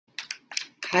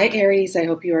Hi, Aries. I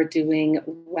hope you are doing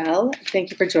well.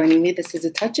 Thank you for joining me. This is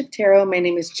A Touch of Tarot. My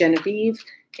name is Genevieve,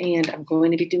 and I'm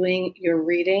going to be doing your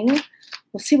reading.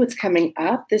 We'll see what's coming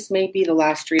up. This may be the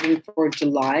last reading for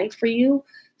July for you.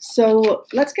 So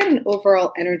let's get an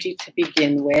overall energy to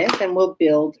begin with, and we'll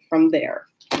build from there.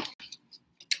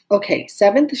 Okay,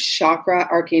 7th chakra,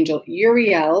 Archangel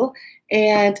Uriel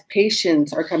and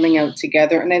Patience are coming out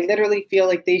together, and I literally feel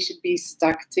like they should be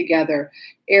stuck together.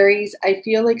 Aries, I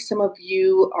feel like some of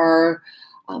you are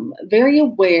very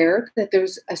aware that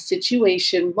there's a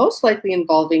situation, most likely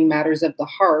involving matters of the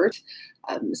heart,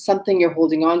 something you're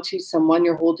holding on to, someone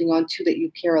you're holding on to that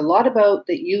you care a lot about,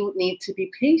 that you need to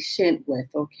be patient with,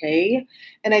 okay?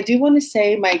 And I do want to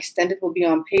say my extended will be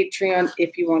on Patreon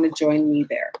if you want to join me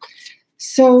there.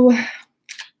 So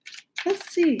let's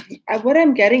see. What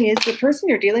I'm getting is the person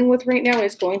you're dealing with right now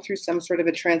is going through some sort of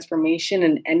a transformation,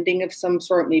 an ending of some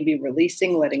sort, maybe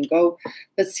releasing, letting go.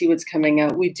 Let's see what's coming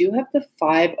out. We do have the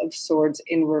 5 of Swords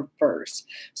in reverse.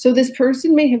 So this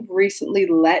person may have recently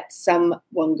let someone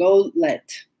go,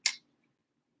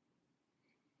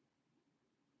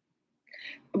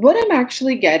 what I'm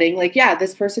actually getting, like, yeah,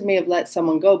 this person may have let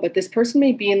someone go, but this person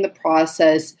may be in the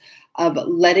process of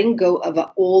letting go of an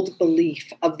old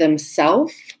belief of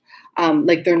themselves,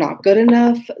 like they're not good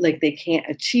enough, like they can't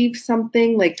achieve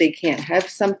something, like they can't have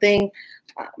something.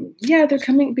 Yeah, they're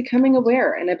becoming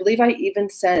aware. And I believe I even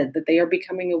said that they are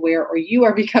becoming aware, or you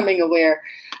are becoming aware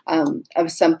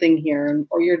of something here,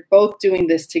 or you're both doing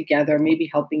this together, maybe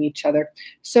helping each other.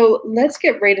 So let's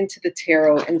get right into the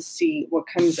tarot and see what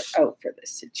comes out for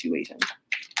this situation.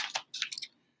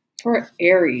 For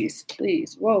Aries,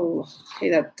 please. Whoa. Okay,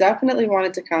 that definitely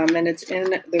wanted to come, and it's in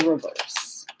the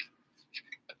reverse.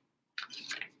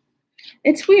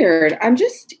 It's weird. I'm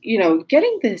just,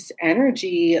 getting this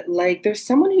energy like there's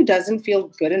someone who doesn't feel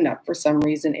good enough for some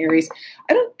reason, Aries.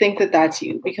 I don't think that that's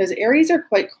you, because Aries are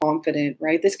quite confident,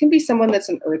 right? This can be someone that's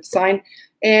an earth sign,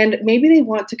 and maybe they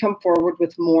want to come forward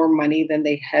with more money than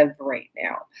they have right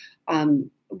now.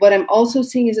 What I'm also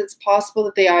seeing is it's possible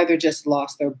that they either just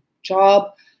lost their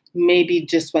job, maybe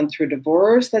just went through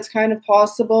divorce. That's kind of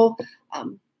possible.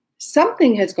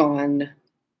 Something has gone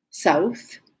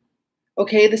south.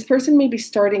 Okay, this person may be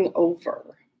starting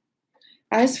over.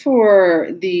 As for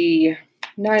the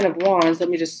 9 of Wands, let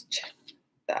me just check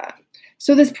that.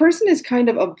 So this person is kind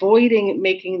of avoiding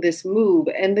making this move,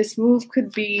 and this move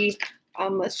could be,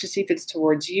 let's just see if it's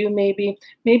towards you,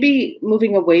 maybe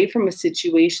moving away from a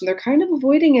situation. They're kind of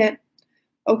avoiding it.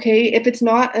 Okay, if it's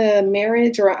not a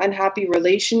marriage or an unhappy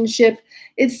relationship,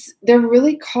 they're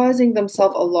really causing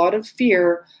themselves a lot of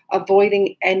fear,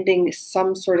 avoiding ending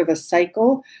some sort of a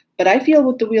cycle. But I feel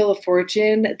with the Wheel of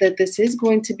Fortune that this is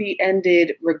going to be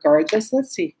ended regardless. Let's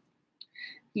see.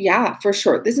 Yeah, for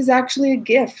sure. This is actually a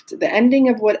gift. The ending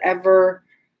of whatever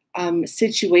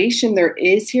situation there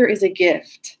is here is a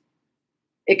gift.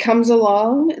 It comes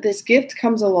along, this gift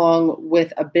comes along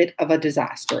with a bit of a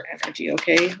disaster energy,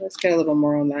 okay? Let's get a little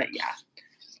more on that.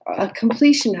 Yeah. A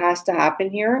completion has to happen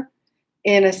here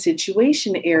in a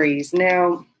situation, Aries.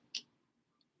 Now,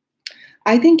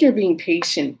 I think you're being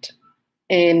patient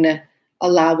in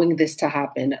allowing this to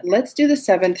happen. Let's do the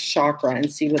 7th chakra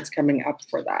and see what's coming up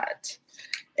for that.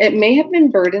 It may have been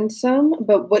burdensome,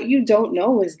 but what you don't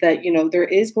know is that, there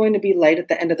is going to be light at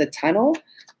the end of the tunnel.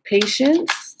 Patience.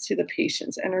 To the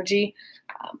Patience energy.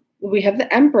 We have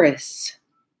the Empress.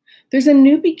 There's a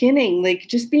new beginning. Like,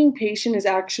 just being patient is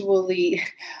actually,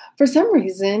 for some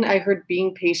reason, I heard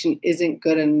being patient isn't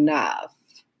good enough.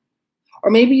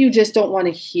 Or maybe you just don't want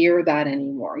to hear that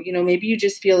anymore. Maybe you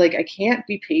just feel like I can't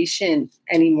be patient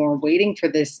anymore, waiting for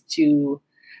this to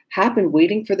happen,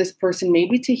 waiting for this person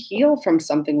maybe to heal from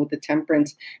something with the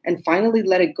Temperance and finally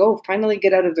let it go, finally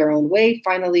get out of their own way,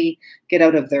 finally get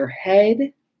out of their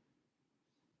head.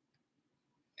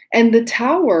 And the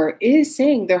Tower is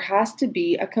saying there has to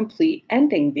be a complete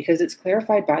ending because it's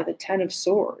clarified by the 10 of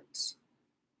Swords.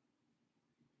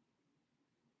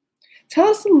 Tell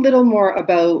us a little more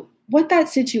about what that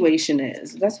situation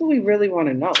is. That's what we really want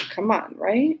to know. Come on,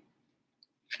 right?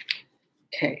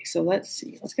 Okay, so let's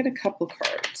see. Let's get a couple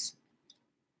cards.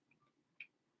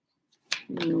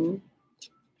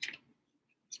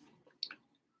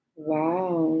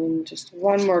 Wow, just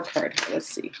one more card here. Let's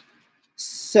see.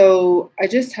 So I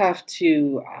just have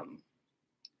to,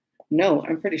 no,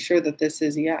 I'm pretty sure that this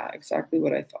is, yeah, exactly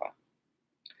what I thought.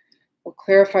 We'll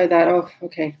clarify that. Oh,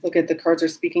 okay. Look at the cards are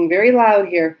speaking very loud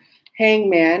here.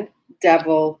 Hangman,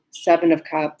 Devil, 7 of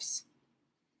Cups.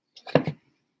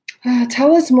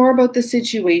 Tell us more about the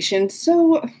situation.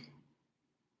 So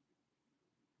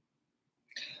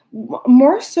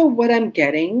more so what I'm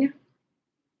getting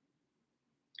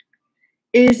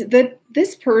is that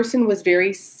this person was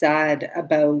very sad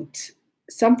about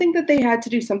something that they had to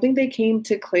do, something they came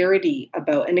to clarity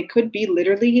about. And it could be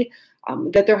literally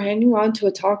that they're hanging on to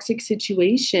a toxic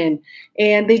situation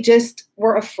and they just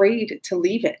were afraid to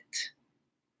leave it.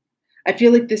 I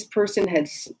feel like this person had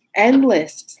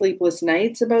endless sleepless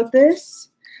nights about this.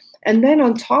 And then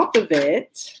on top of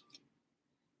it,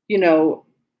 you know,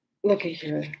 look at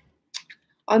here.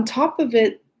 On top of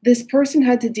it, this person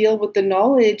had to deal with the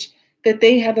knowledge that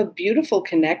they have a beautiful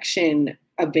connection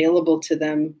available to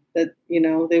them that,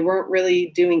 they weren't really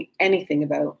doing anything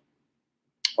about.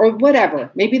 Or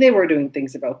whatever. Maybe they were doing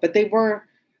things about, but were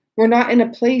not in a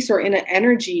place or in an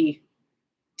energy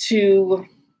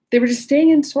they were just staying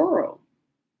in sorrow.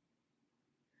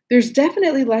 There's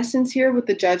definitely lessons here with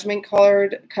the Judgment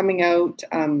card coming out.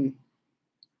 And,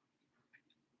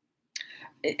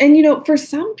 for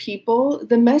some people,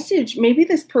 the message, maybe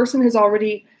this person has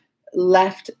already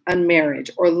left a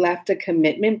marriage or left a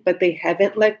commitment, but they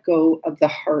haven't let go of the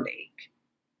heartache.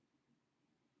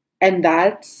 And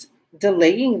that's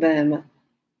delaying them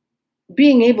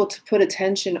being able to put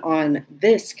attention on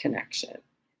this connection.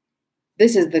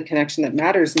 This is the connection that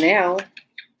matters now.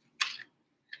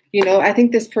 I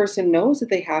think this person knows that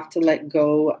they have to let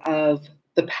go of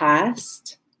the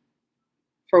past,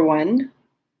 for one.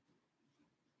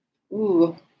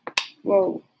 Ooh,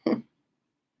 whoa.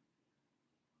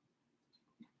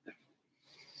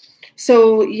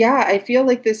 So, yeah, I feel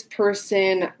like this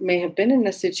person may have been in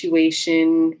a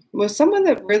situation with someone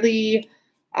that really,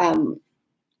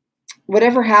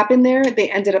 whatever happened there, they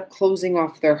ended up closing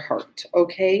off their heart,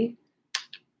 okay?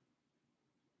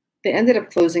 They ended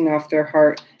up closing off their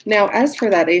heart. Now, as for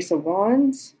that Ace of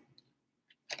Wands,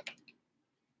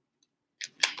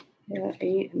 yeah,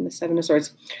 8 and the 7 of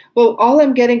Swords. Well, all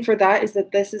I'm getting for that is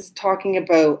that this is talking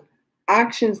about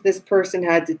actions this person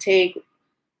had to take,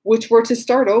 which were to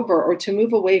start over or to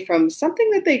move away from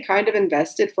something that they kind of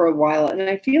invested for a while. And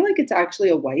I feel like it's actually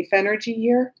a wife energy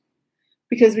here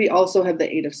because we also have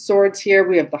the 8 of Swords here.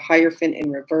 We have the Hierophant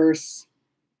in reverse.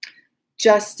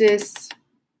 Justice.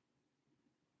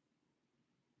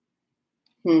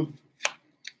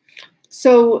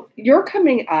 So you're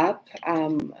coming up,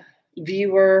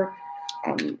 viewer,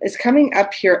 is coming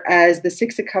up here as the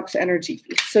 6 of Cups energy.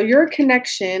 So you're a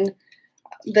connection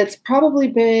that's probably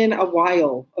been a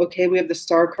while. Okay, we have the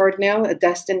Star card now, a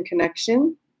destined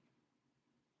connection.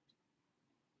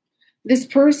 This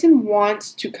person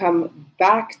wants to come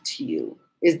back to you.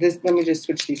 Let me just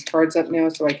switch these cards up now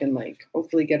so I can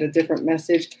hopefully get a different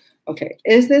message. Okay,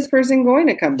 is this person going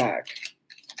to come back?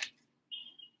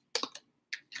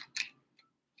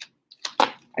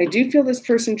 I do feel this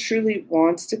person truly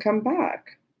wants to come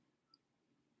back.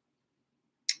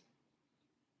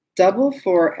 Double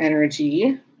 4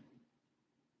 energy.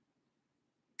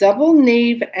 Double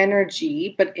Knave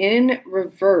energy, but in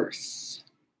reverse.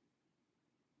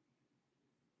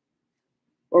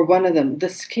 Or one of them.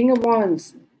 This King of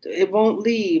Wands, it won't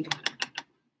leave.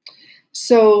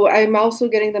 So I'm also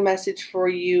getting the message for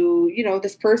you,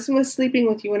 this person was sleeping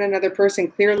with you and another person.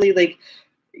 Clearly,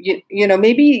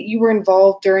 maybe you were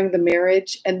involved during the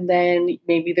marriage and then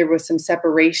maybe there was some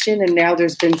separation and now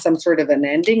there's been some sort of an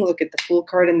ending. Look at the Fool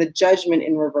card and the Judgment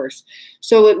in reverse.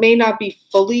 So it may not be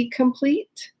fully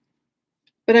complete,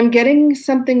 but I'm getting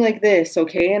something like this,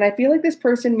 okay? And I feel like this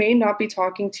person may not be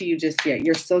talking to you just yet.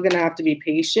 You're still going to have to be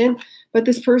patient, but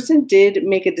this person did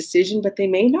make a decision, but they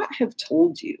may not have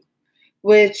told you,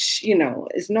 which,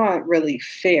 is not really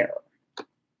fair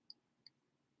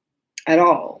at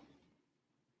all.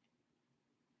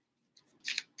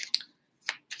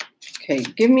 Okay,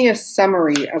 give me a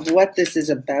summary of what this is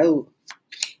about.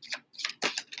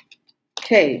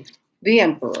 Okay, the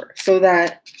Emperor. So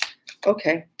that,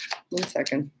 okay, 1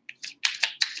 second.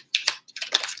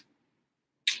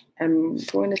 I'm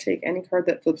going to take any card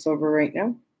that flips over right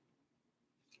now.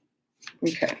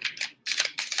 Okay.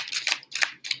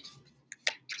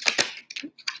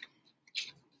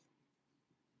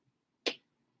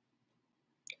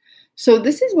 So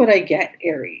this is what I get,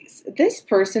 Aries. This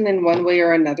person in one way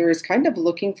or another is kind of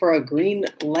looking for a green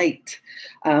light,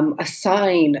 a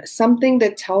sign, something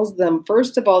that tells them,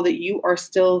 first of all, that you are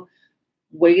still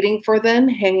waiting for them,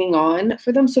 hanging on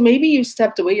for them. So maybe you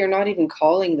stepped away. You're not even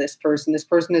calling this person. This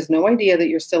person has no idea that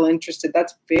you're still interested.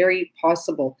 That's very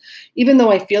possible. Even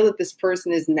though I feel that this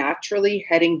person is naturally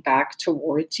heading back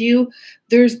towards you,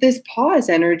 there's this pause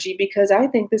energy because I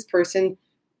think this person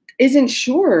isn't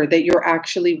sure that you're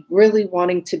actually really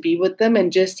wanting to be with them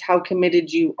and just how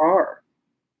committed you are.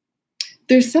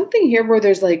 there's something here where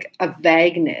there's like a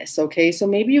vagueness, okay? So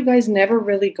maybe you guys never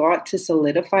really got to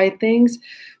solidify things.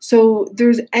 So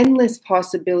there's endless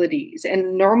possibilities.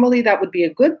 And normally that would be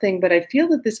a good thing, but I feel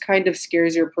that this kind of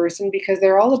scares your person because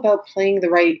they're all about playing the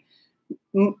right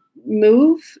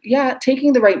move. Yeah,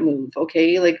 taking the right move,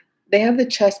 okay? Like they have the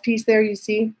chess piece there, you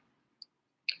see?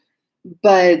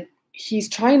 But he's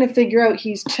trying to figure out,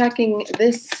 he's checking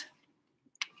this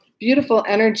beautiful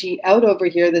energy out over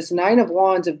here, this Nine of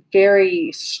Wands, a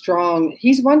very strong.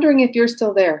 He's wondering if you're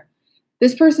still there.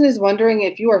 This person is wondering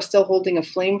if you are still holding a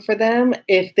flame for them.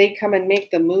 If they come and make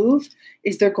the move,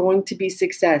 is there going to be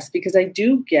success? Because I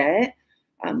do get,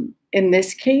 in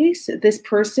this case, this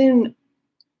person,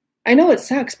 I know it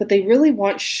sucks, but they really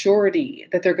want surety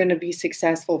that they're going to be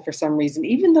successful for some reason,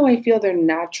 even though I feel they're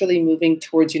naturally moving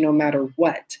towards you no matter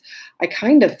what. I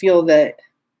kind of feel that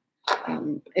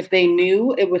if they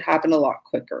knew, it would happen a lot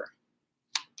quicker.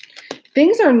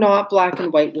 Things are not black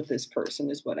and white with this person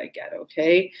is what I get,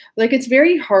 okay? Like it's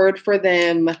very hard for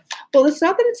them. Well, it's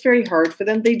not that it's very hard for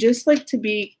them. They just like to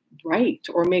be right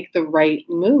or make the right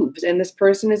moves. And this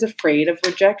person is afraid of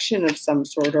rejection of some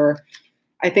sort, or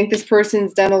I think this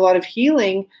person's done a lot of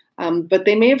healing, but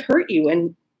they may have hurt you.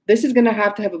 And this is going to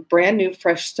have a brand new,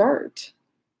 fresh start.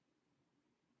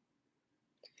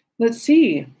 Let's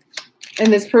see.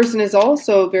 And this person is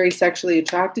also very sexually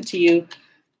attracted to you.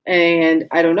 And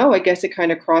I don't know, I guess it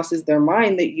kind of crosses their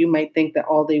mind that you might think that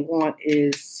all they want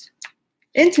is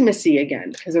intimacy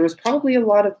again, because there was probably a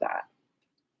lot of that.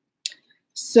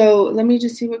 So let me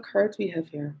just see what cards we have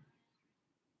here.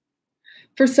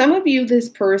 For some of you, this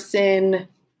person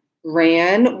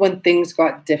ran when things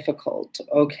got difficult,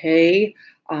 okay?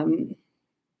 And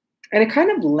it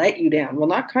kind of let you down. Well,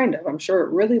 not kind of. I'm sure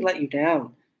it really let you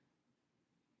down.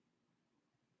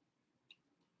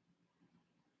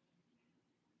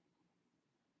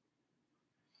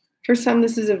 For some,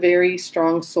 this is a very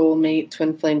strong soulmate,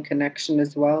 twin flame connection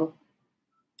as well.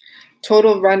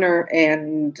 Total runner,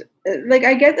 and like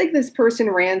I get like this person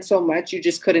ran so much you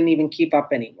just couldn't even keep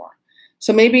up anymore.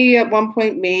 So maybe at one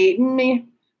point, maybe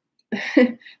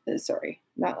sorry,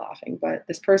 not laughing, but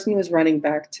this person was running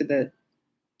back to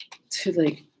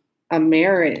like a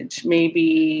marriage.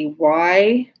 Maybe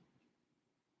why?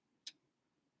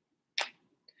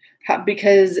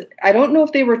 Because I don't know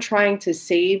if they were trying to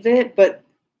save it, but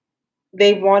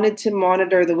they wanted to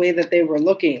monitor the way that they were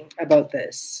looking about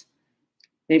this.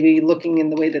 Maybe looking in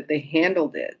the way that they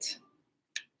handled it.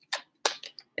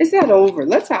 Is that over?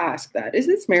 Let's ask that. Is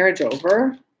this marriage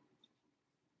over?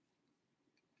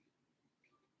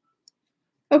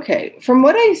 Okay, from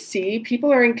what I see,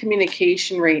 people are in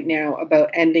communication right now about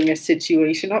ending a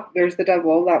situation. Oh, there's the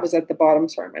devil. That was at the bottom.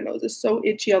 Sorry, my nose is so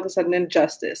itchy all of a sudden.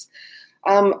 Injustice.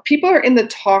 People are in the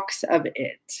talks of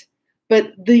it,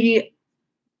 but the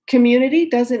community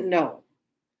doesn't know.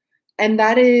 And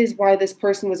that is why this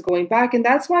person was going back. And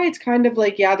that's why it's kind of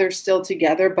like, yeah, they're still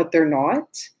together, but they're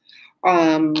not.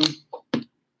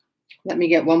 Let me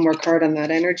get one more card on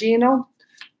that energy and I'll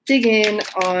dig in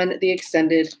on the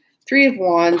extended Three of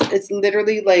Wands. It's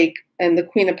literally like, and the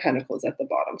Queen of Pentacles at the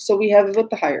bottom. So we have with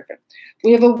the Hierophant.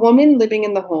 We have a woman living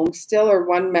in the home still, or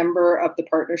one member of the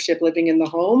partnership living in the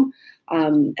home.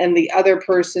 And the other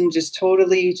person just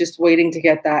totally just waiting to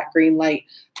get that green light.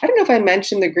 I don't know if I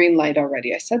mentioned the green light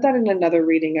already. I said that in another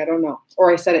reading. I don't know.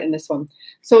 Or I said it in this one.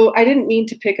 So I didn't mean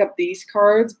to pick up these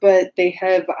cards, but they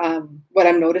have, what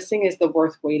I'm noticing is the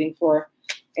worth waiting for,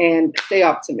 and stay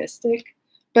optimistic.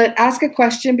 But ask a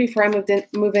question before I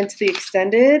move into the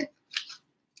extended.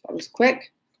 That was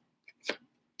quick.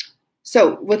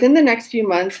 So within the next few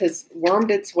months has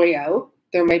wormed its way out.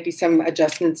 There might be some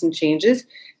adjustments and changes.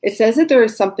 It says that there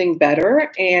is something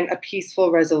better and a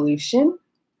peaceful resolution.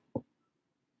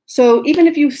 So even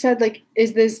if you said, like,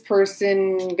 is this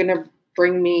person going to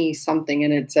bring me something?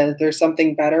 And it says there's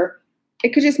something better. It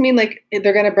could just mean like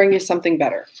they're going to bring you something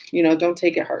better. You know, don't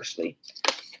take it harshly.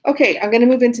 Okay, I'm going to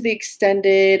move into the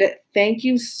extended. Thank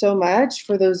you so much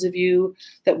for those of you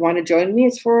that want to join me.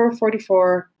 It's for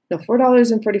 $4.44. Yeah,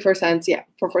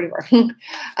 $4.44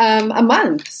 a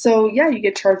month. So yeah, you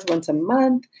get charged once a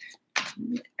month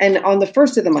and on the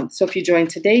first of the month. So if you join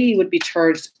today, you would be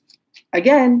charged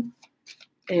again,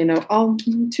 you know,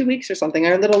 2 weeks or something,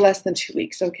 or a little less than 2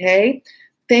 weeks. Okay.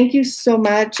 Thank you so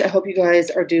much. I hope you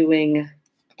guys are doing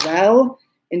well,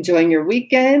 enjoying your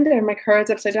weekend. And my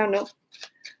card's upside down. Nope.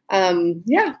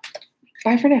 Yeah.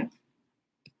 Bye for now.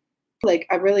 Like,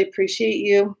 I really appreciate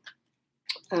you.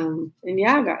 And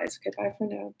yeah, guys, goodbye for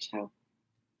now. Ciao.